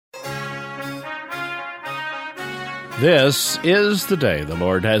This is the day the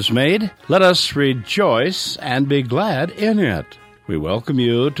Lord has made. Let us rejoice and be glad in it. We welcome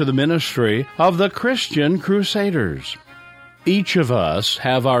you to the ministry of the Christian Crusaders. Each of us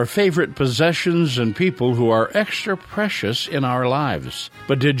have our favorite possessions and people who are extra precious in our lives.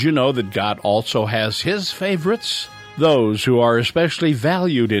 But did you know that God also has His favorites? Those who are especially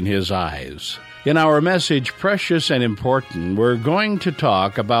valued in His eyes. In our message, Precious and Important, we're going to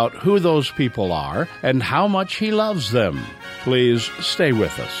talk about who those people are and how much He loves them. Please stay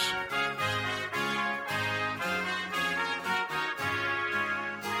with us.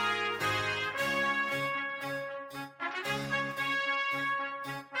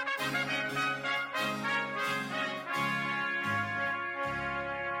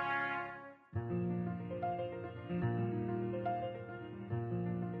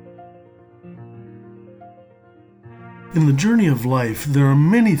 In the journey of life, there are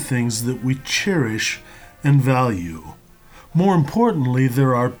many things that we cherish and value. More importantly,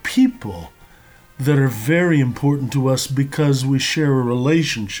 there are people that are very important to us because we share a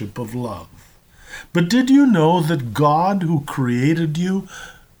relationship of love. But did you know that God, who created you,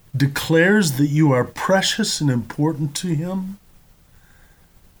 declares that you are precious and important to Him?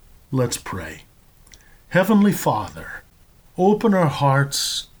 Let's pray. Heavenly Father, open our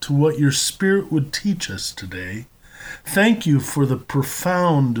hearts to what your Spirit would teach us today. Thank you for the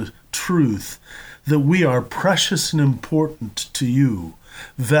profound truth that we are precious and important to you,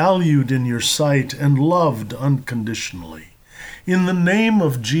 valued in your sight and loved unconditionally. In the name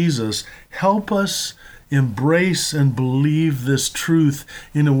of Jesus, help us embrace and believe this truth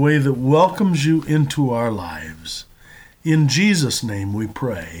in a way that welcomes you into our lives. In Jesus' name we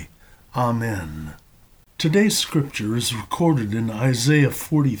pray. Amen. Today's scripture is recorded in Isaiah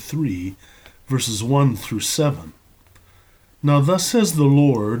 43, verses 1 through 7. Now thus says the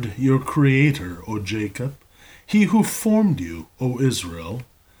Lord, your Creator, O Jacob, He who formed you, O Israel,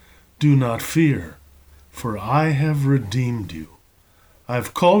 do not fear, for I have redeemed you. I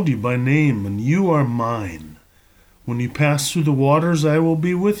have called you by name, and you are mine. When you pass through the waters, I will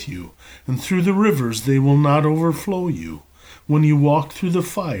be with you, and through the rivers they will not overflow you. When you walk through the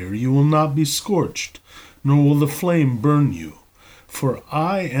fire, you will not be scorched, nor will the flame burn you. For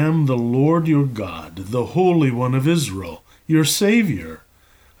I am the Lord your God, the Holy One of Israel, your Savior.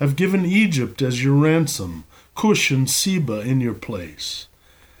 I've given Egypt as your ransom, Cush and Seba in your place.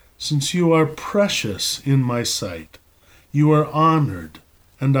 Since you are precious in my sight, you are honored,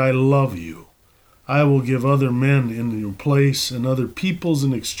 and I love you. I will give other men in your place and other peoples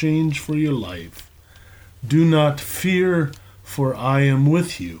in exchange for your life. Do not fear, for I am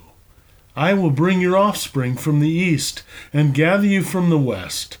with you. I will bring your offspring from the east and gather you from the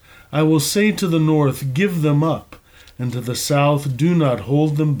west. I will say to the north, give them up, and to the south, do not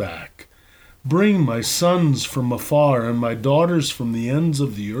hold them back. Bring my sons from afar and my daughters from the ends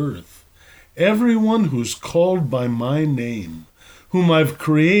of the earth. Everyone who's called by my name, whom I've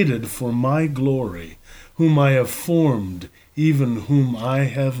created for my glory, whom I have formed, even whom I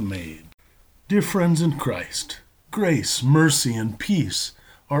have made. Dear friends in Christ, grace, mercy, and peace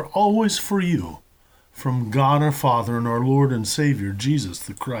are always for you, from God our Father and our Lord and Savior, Jesus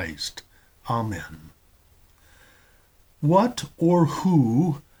the Christ. Amen. What or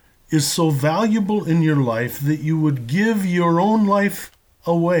who is so valuable in your life that you would give your own life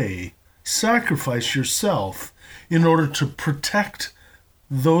away, sacrifice yourself in order to protect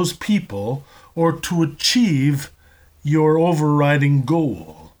those people or to achieve your overriding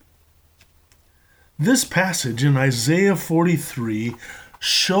goal? This passage in Isaiah 43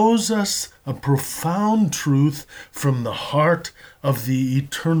 shows us a profound truth from the heart of the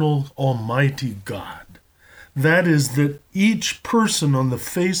eternal Almighty God. That is, that each person on the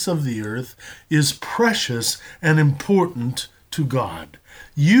face of the earth is precious and important to God.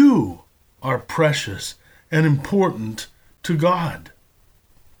 You are precious and important to God.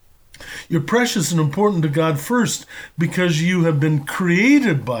 You're precious and important to God first because you have been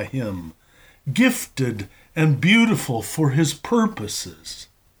created by Him, gifted and beautiful for His purposes.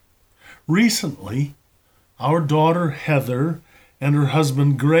 Recently, our daughter Heather and her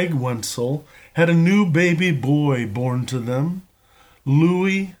husband Greg Wenzel had a new baby boy born to them,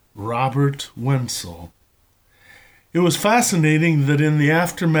 Louis Robert Wenzel. It was fascinating that in the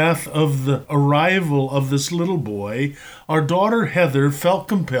aftermath of the arrival of this little boy, our daughter Heather felt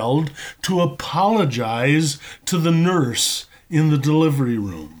compelled to apologize to the nurse in the delivery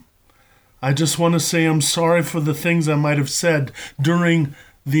room. I just want to say I'm sorry for the things I might have said during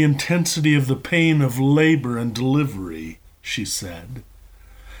the intensity of the pain of labor and delivery, she said.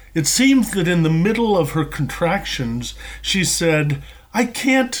 It seems that in the middle of her contractions, she said, "I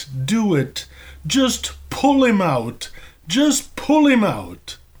can't do it. Just pull him out. Just pull him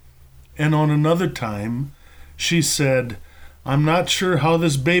out." And on another time, she said, "I'm not sure how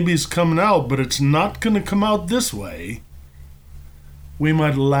this baby's coming out, but it's not going to come out this way." We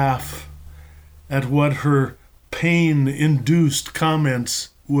might laugh at what her pain-induced comments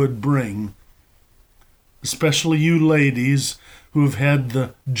would bring, especially you ladies who have had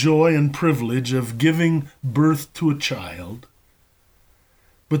the joy and privilege of giving birth to a child.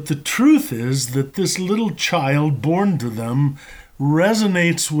 But the truth is that this little child born to them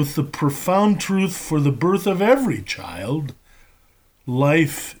resonates with the profound truth for the birth of every child.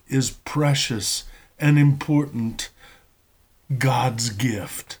 Life is precious and important, God's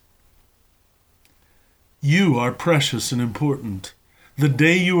gift. You are precious and important. The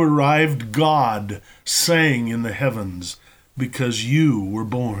day you arrived, God sang in the heavens because you were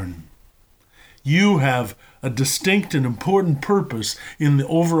born. You have a distinct and important purpose in the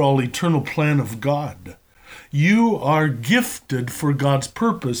overall eternal plan of God. You are gifted for God's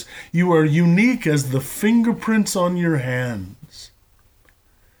purpose. You are unique as the fingerprints on your hands.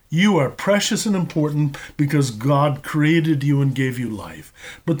 You are precious and important because God created you and gave you life.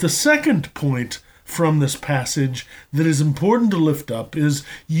 But the second point from this passage that is important to lift up is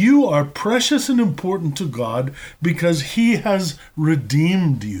you are precious and important to God because He has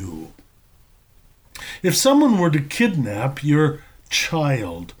redeemed you. If someone were to kidnap your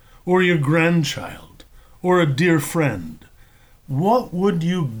child or your grandchild or a dear friend, what would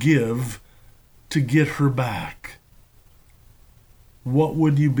you give to get her back? What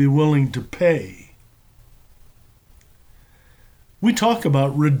would you be willing to pay? We talk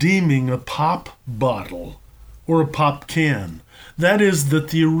about redeeming a pop bottle or a pop can. That is, that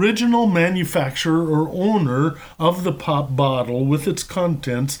the original manufacturer or owner of the pop bottle with its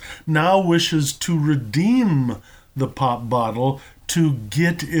contents now wishes to redeem the pop bottle to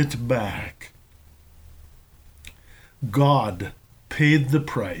get it back. God paid the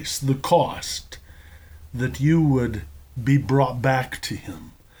price, the cost, that you would be brought back to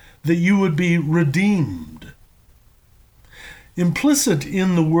Him, that you would be redeemed. Implicit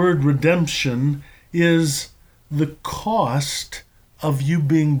in the word redemption is the cost of you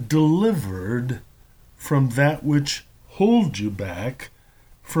being delivered from that which holds you back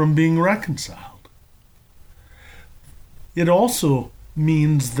from being reconciled. It also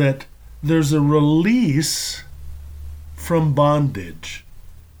means that there's a release from bondage.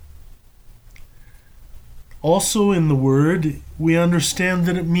 Also in the word, we understand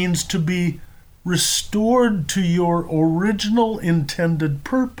that it means to be restored to your original intended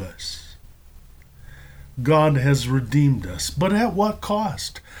purpose. God has redeemed us, but at what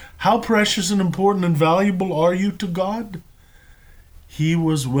cost? How precious and important and valuable are you to God? He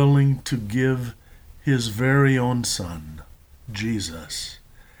was willing to give His very own Son, Jesus.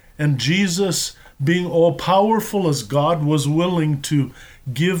 And Jesus, being all-powerful as God, was willing to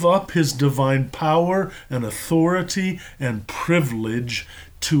give up His divine power and authority and privilege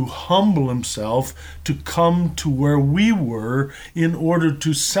to humble Himself, to come to where we were in order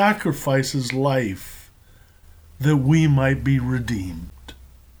to sacrifice His life that we might be redeemed.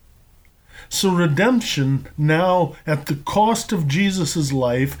 So redemption, now at the cost of Jesus'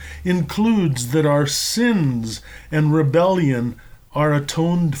 life, includes that our sins and rebellion are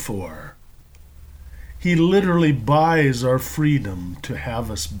atoned for. He literally buys our freedom to have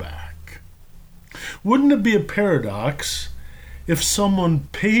us back. Wouldn't it be a paradox if someone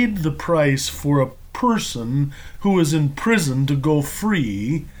paid the price for a person who is in prison to go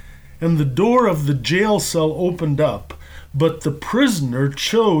free, and the door of the jail cell opened up, but the prisoner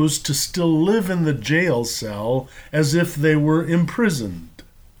chose to still live in the jail cell as if they were imprisoned?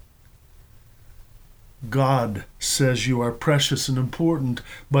 God says you are precious and important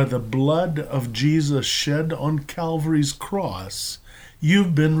by the blood of Jesus shed on Calvary's cross.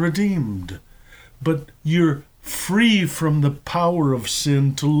 You've been redeemed, but you're free from the power of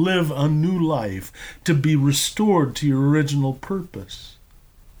sin to live a new life, to be restored to your original purpose.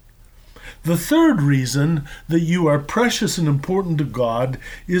 The third reason that you are precious and important to God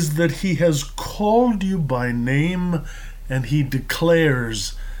is that He has called you by name and He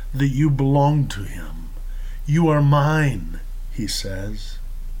declares that you belong to Him. You are mine, He says.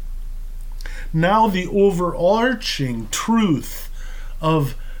 Now the overarching truth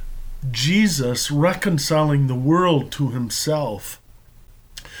of Jesus reconciling the world to Himself,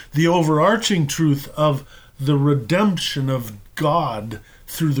 the overarching truth of the redemption of God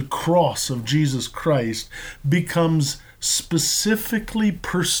through the cross of Jesus Christ, becomes specifically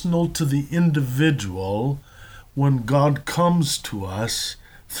personal to the individual when God comes to us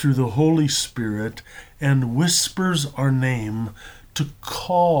through the Holy Spirit and whispers our name to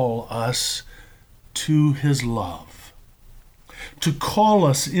call us to his love, to call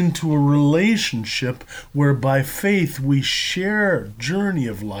us into a relationship where by faith we share journey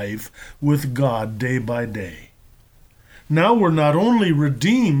of life with God day by day. Now we're not only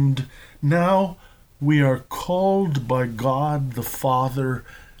redeemed, now we are called by God the Father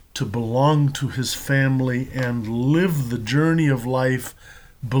to belong to his family and live the journey of life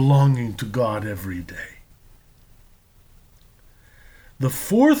belonging to God every day. The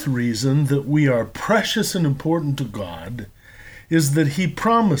fourth reason that we are precious and important to God is that he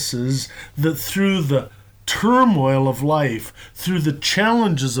promises that through the turmoil of life, through the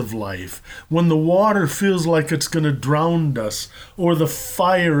challenges of life, when the water feels like it's going to drown us, or the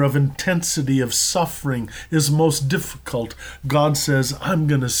fire of intensity of suffering is most difficult, God says, I'm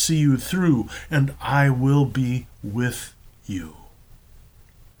going to see you through, and I will be with you.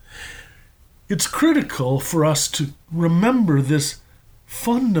 It's critical for us to remember this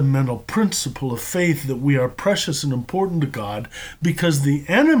fundamental principle of faith that we are precious and important to God, because the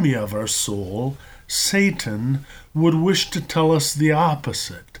enemy of our soul, Satan, would wish to tell us the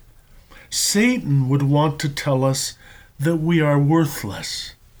opposite. Satan would want to tell us that we are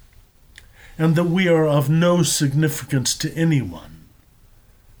worthless and that we are of no significance to anyone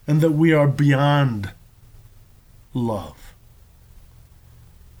and that we are beyond love.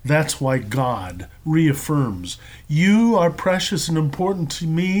 That's why God reaffirms, you are precious and important to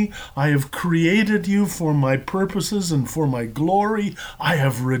me. I have created you for my purposes and for my glory. I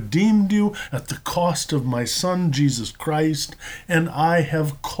have redeemed you at the cost of my Son, Jesus Christ, and I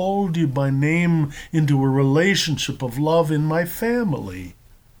have called you by name into a relationship of love in my family.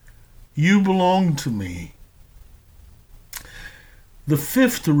 You belong to me. The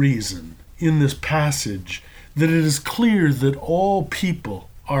fifth reason in this passage that it is clear that all people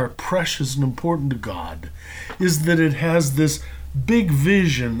are precious and important to God is that it has this big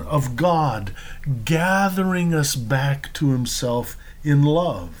vision of God gathering us back to himself in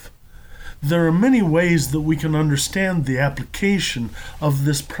love. There are many ways that we can understand the application of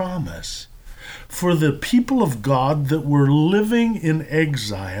this promise. For the people of God that were living in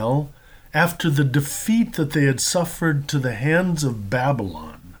exile after the defeat that they had suffered to the hands of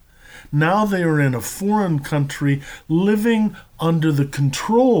Babylon, now they are in a foreign country living under the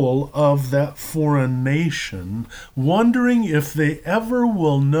control of that foreign nation, wondering if they ever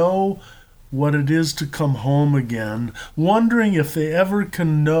will know what it is to come home again, wondering if they ever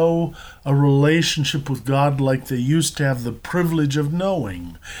can know a relationship with God like they used to have the privilege of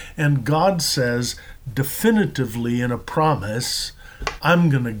knowing. And God says definitively in a promise, I'm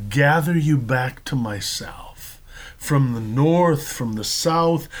going to gather you back to myself. From the north, from the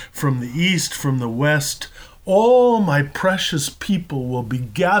south, from the east, from the west, all my precious people will be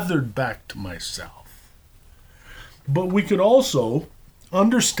gathered back to myself. But we could also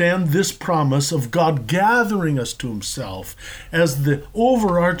understand this promise of God gathering us to himself as the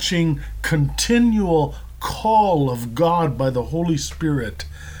overarching, continual call of God by the Holy Spirit,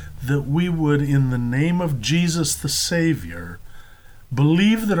 that we would, in the name of Jesus the Savior,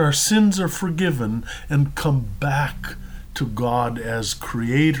 believe that our sins are forgiven and come back to God as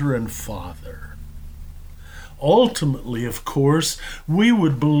Creator and Father. Ultimately, of course, we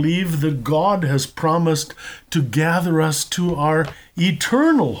would believe that God has promised to gather us to our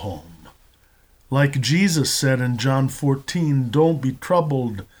eternal home. Like Jesus said in John 14, don't be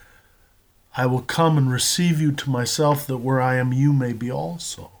troubled. I will come and receive you to myself, that where I am, you may be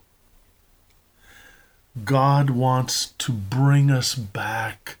also. God wants to bring us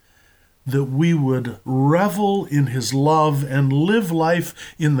back, that we would revel in his love and live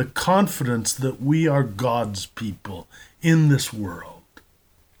life in the confidence that we are God's people in this world.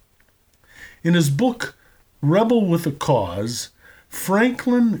 In his book, Rebel with a Cause,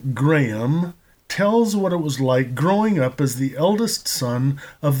 Franklin Graham tells what it was like growing up as the eldest son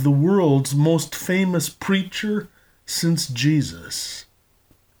of the world's most famous preacher since Jesus.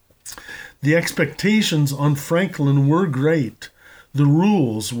 The expectations on Franklin were great. The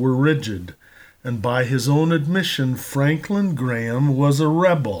rules were rigid. And by his own admission, Franklin Graham was a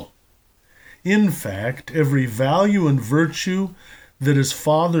rebel. In fact, every value and virtue that his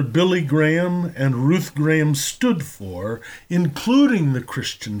father Billy Graham and Ruth Graham stood for, including the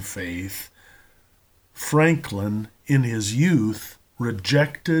Christian faith, Franklin, in his youth,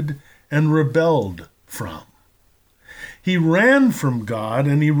 rejected and rebelled from. He ran from God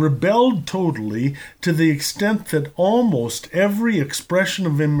and he rebelled totally, to the extent that almost every expression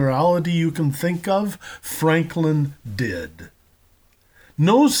of immorality you can think of, Franklin did.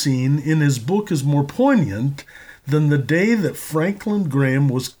 No scene in his book is more poignant than the day that Franklin Graham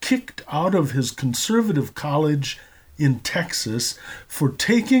was kicked out of his conservative college in Texas for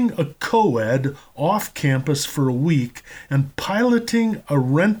taking a co-ed off campus for a week and piloting a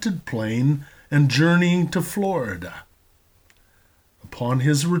rented plane and journeying to Florida. Upon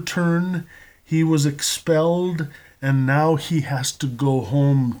his return, he was expelled, and now he has to go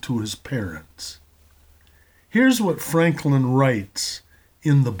home to his parents. Here's what Franklin writes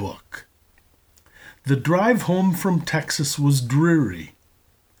in the book. The drive home from Texas was dreary.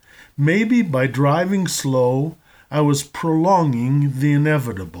 Maybe by driving slow, I was prolonging the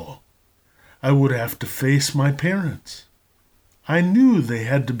inevitable. I would have to face my parents. I knew they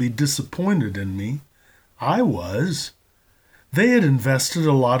had to be disappointed in me. I was. They had invested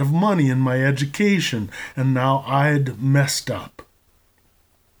a lot of money in my education, and now I'd messed up.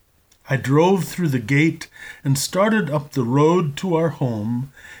 I drove through the gate and started up the road to our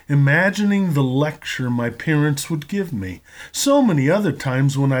home, imagining the lecture my parents would give me. So many other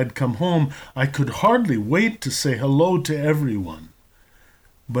times when I'd come home, I could hardly wait to say hello to everyone.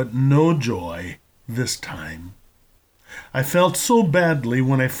 But no joy this time. I felt so badly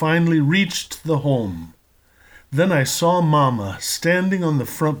when I finally reached the home. Then I saw Mama standing on the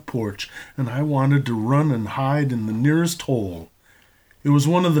front porch, and I wanted to run and hide in the nearest hole. It was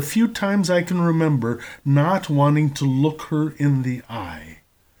one of the few times I can remember not wanting to look her in the eye.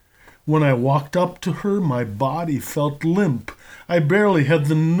 When I walked up to her, my body felt limp. I barely had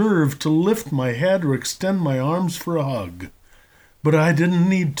the nerve to lift my head or extend my arms for a hug. But I didn't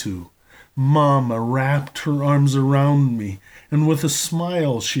need to. Mama wrapped her arms around me, and with a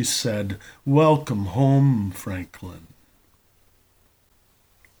smile she said, "Welcome home, Franklin."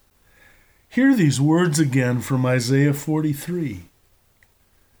 Hear these words again from Isaiah 43.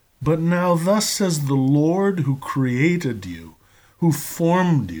 But now thus says the Lord who created you, who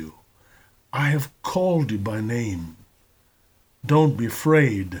formed you, I have called you by name. Don't be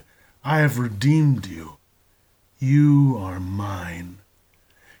afraid, I have redeemed you. You are mine.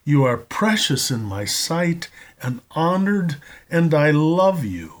 You are precious in my sight and honored, and I love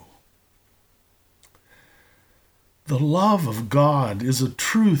you. The love of God is a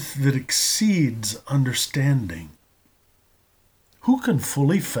truth that exceeds understanding. Who can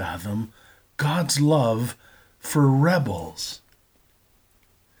fully fathom God's love for rebels?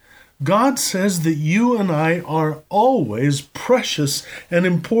 God says that you and I are always precious and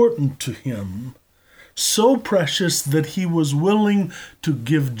important to Him, so precious that He was willing to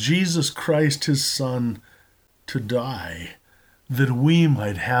give Jesus Christ, His Son, to die, that we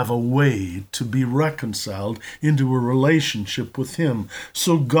might have a way to be reconciled into a relationship with Him.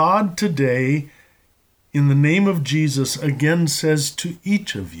 So God today, in the name of Jesus, again says to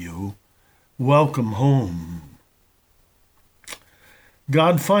each of you, welcome home.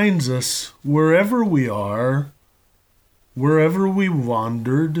 God finds us wherever we are, wherever we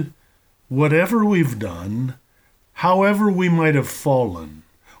wandered, whatever we've done, however we might have fallen,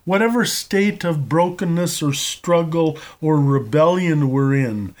 whatever state of brokenness or struggle or rebellion we're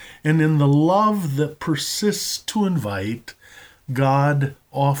in, and in the love that persists to invite, God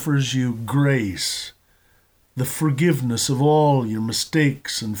offers you grace, the forgiveness of all your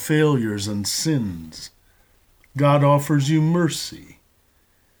mistakes and failures and sins. God offers you mercy.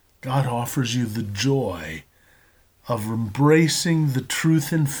 God offers you the joy of embracing the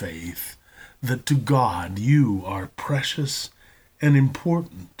truth in faith that to God you are precious and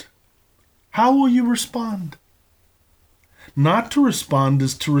important. How will you respond? Not to respond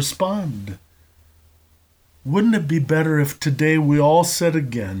is to respond. Wouldn't it be better if today we all said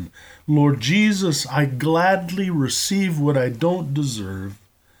again, Lord Jesus, I gladly receive what I don't deserve.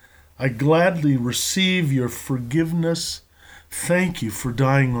 I gladly receive your forgiveness. Thank you for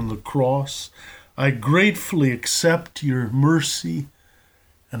dying on the cross. I gratefully accept your mercy,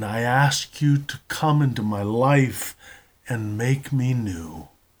 and I ask you to come into my life and make me new.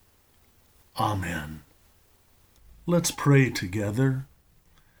 Amen. Let's pray together.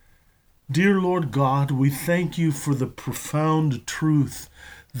 Dear Lord God, we thank you for the profound truth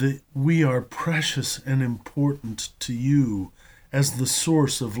that we are precious and important to you as the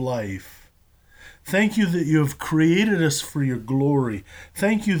source of life. Thank you that you have created us for your glory.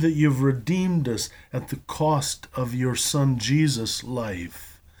 Thank you that you've redeemed us at the cost of your Son Jesus'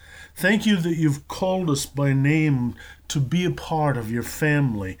 life. Thank you that you've called us by name to be a part of your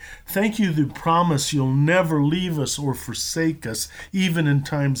family. Thank you that you promise you'll never leave us or forsake us, even in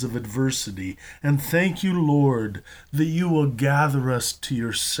times of adversity. And thank you, Lord, that you will gather us to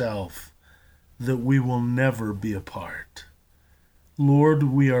yourself, that we will never be apart. Lord,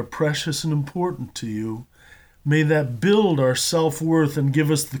 we are precious and important to you. May that build our self-worth and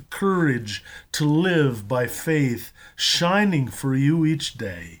give us the courage to live by faith, shining for you each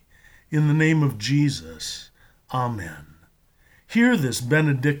day. In the name of Jesus, amen. Hear this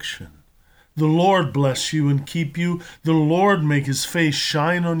benediction. The Lord bless you and keep you. The Lord make his face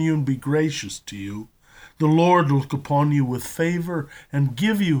shine on you and be gracious to you. The Lord look upon you with favor and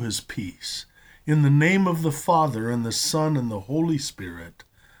give you his peace. In the name of the Father, and the Son, and the Holy Spirit.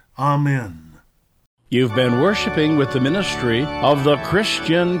 Amen. You've been worshiping with the ministry of the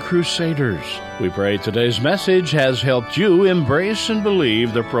Christian Crusaders. We pray today's message has helped you embrace and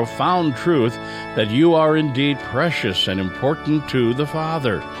believe the profound truth that you are indeed precious and important to the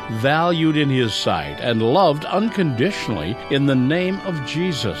Father, valued in his sight, and loved unconditionally in the name of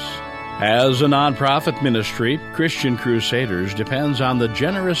Jesus. As a nonprofit ministry, Christian Crusaders depends on the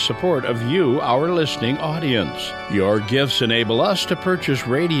generous support of you, our listening audience. Your gifts enable us to purchase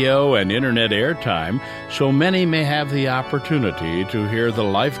radio and internet airtime so many may have the opportunity to hear the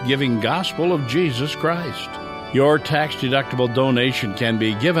life-giving gospel of Jesus Christ. Your tax-deductible donation can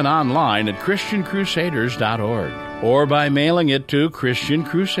be given online at ChristianCrusaders.org or by mailing it to Christian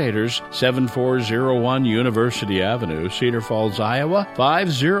Crusaders, 7401 University Avenue, Cedar Falls, Iowa,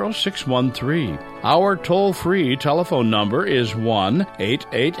 50613. Our toll-free telephone number is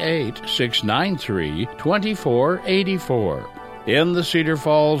 1-888-693-2484. In the Cedar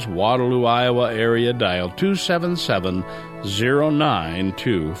Falls, Waterloo, Iowa area, dial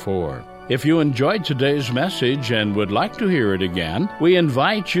 277-0924. If you enjoyed today's message and would like to hear it again, we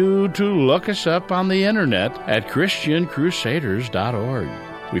invite you to look us up on the internet at ChristianCrusaders.org.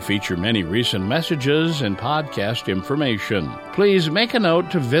 We feature many recent messages and podcast information. Please make a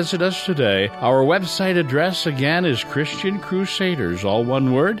note to visit us today. Our website address again is ChristianCrusaders, all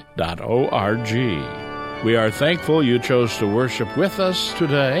one word, .org. We are thankful you chose to worship with us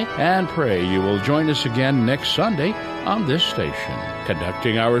today and pray you will join us again next Sunday on this station.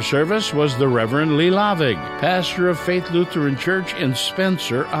 Conducting our service was the Reverend Laaveg, pastor of Faith Lutheran Church in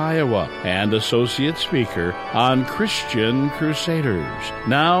Spencer, Iowa, and associate speaker on Christian Crusaders,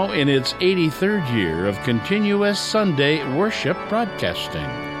 now in its 83rd year of continuous Sunday worship broadcasting.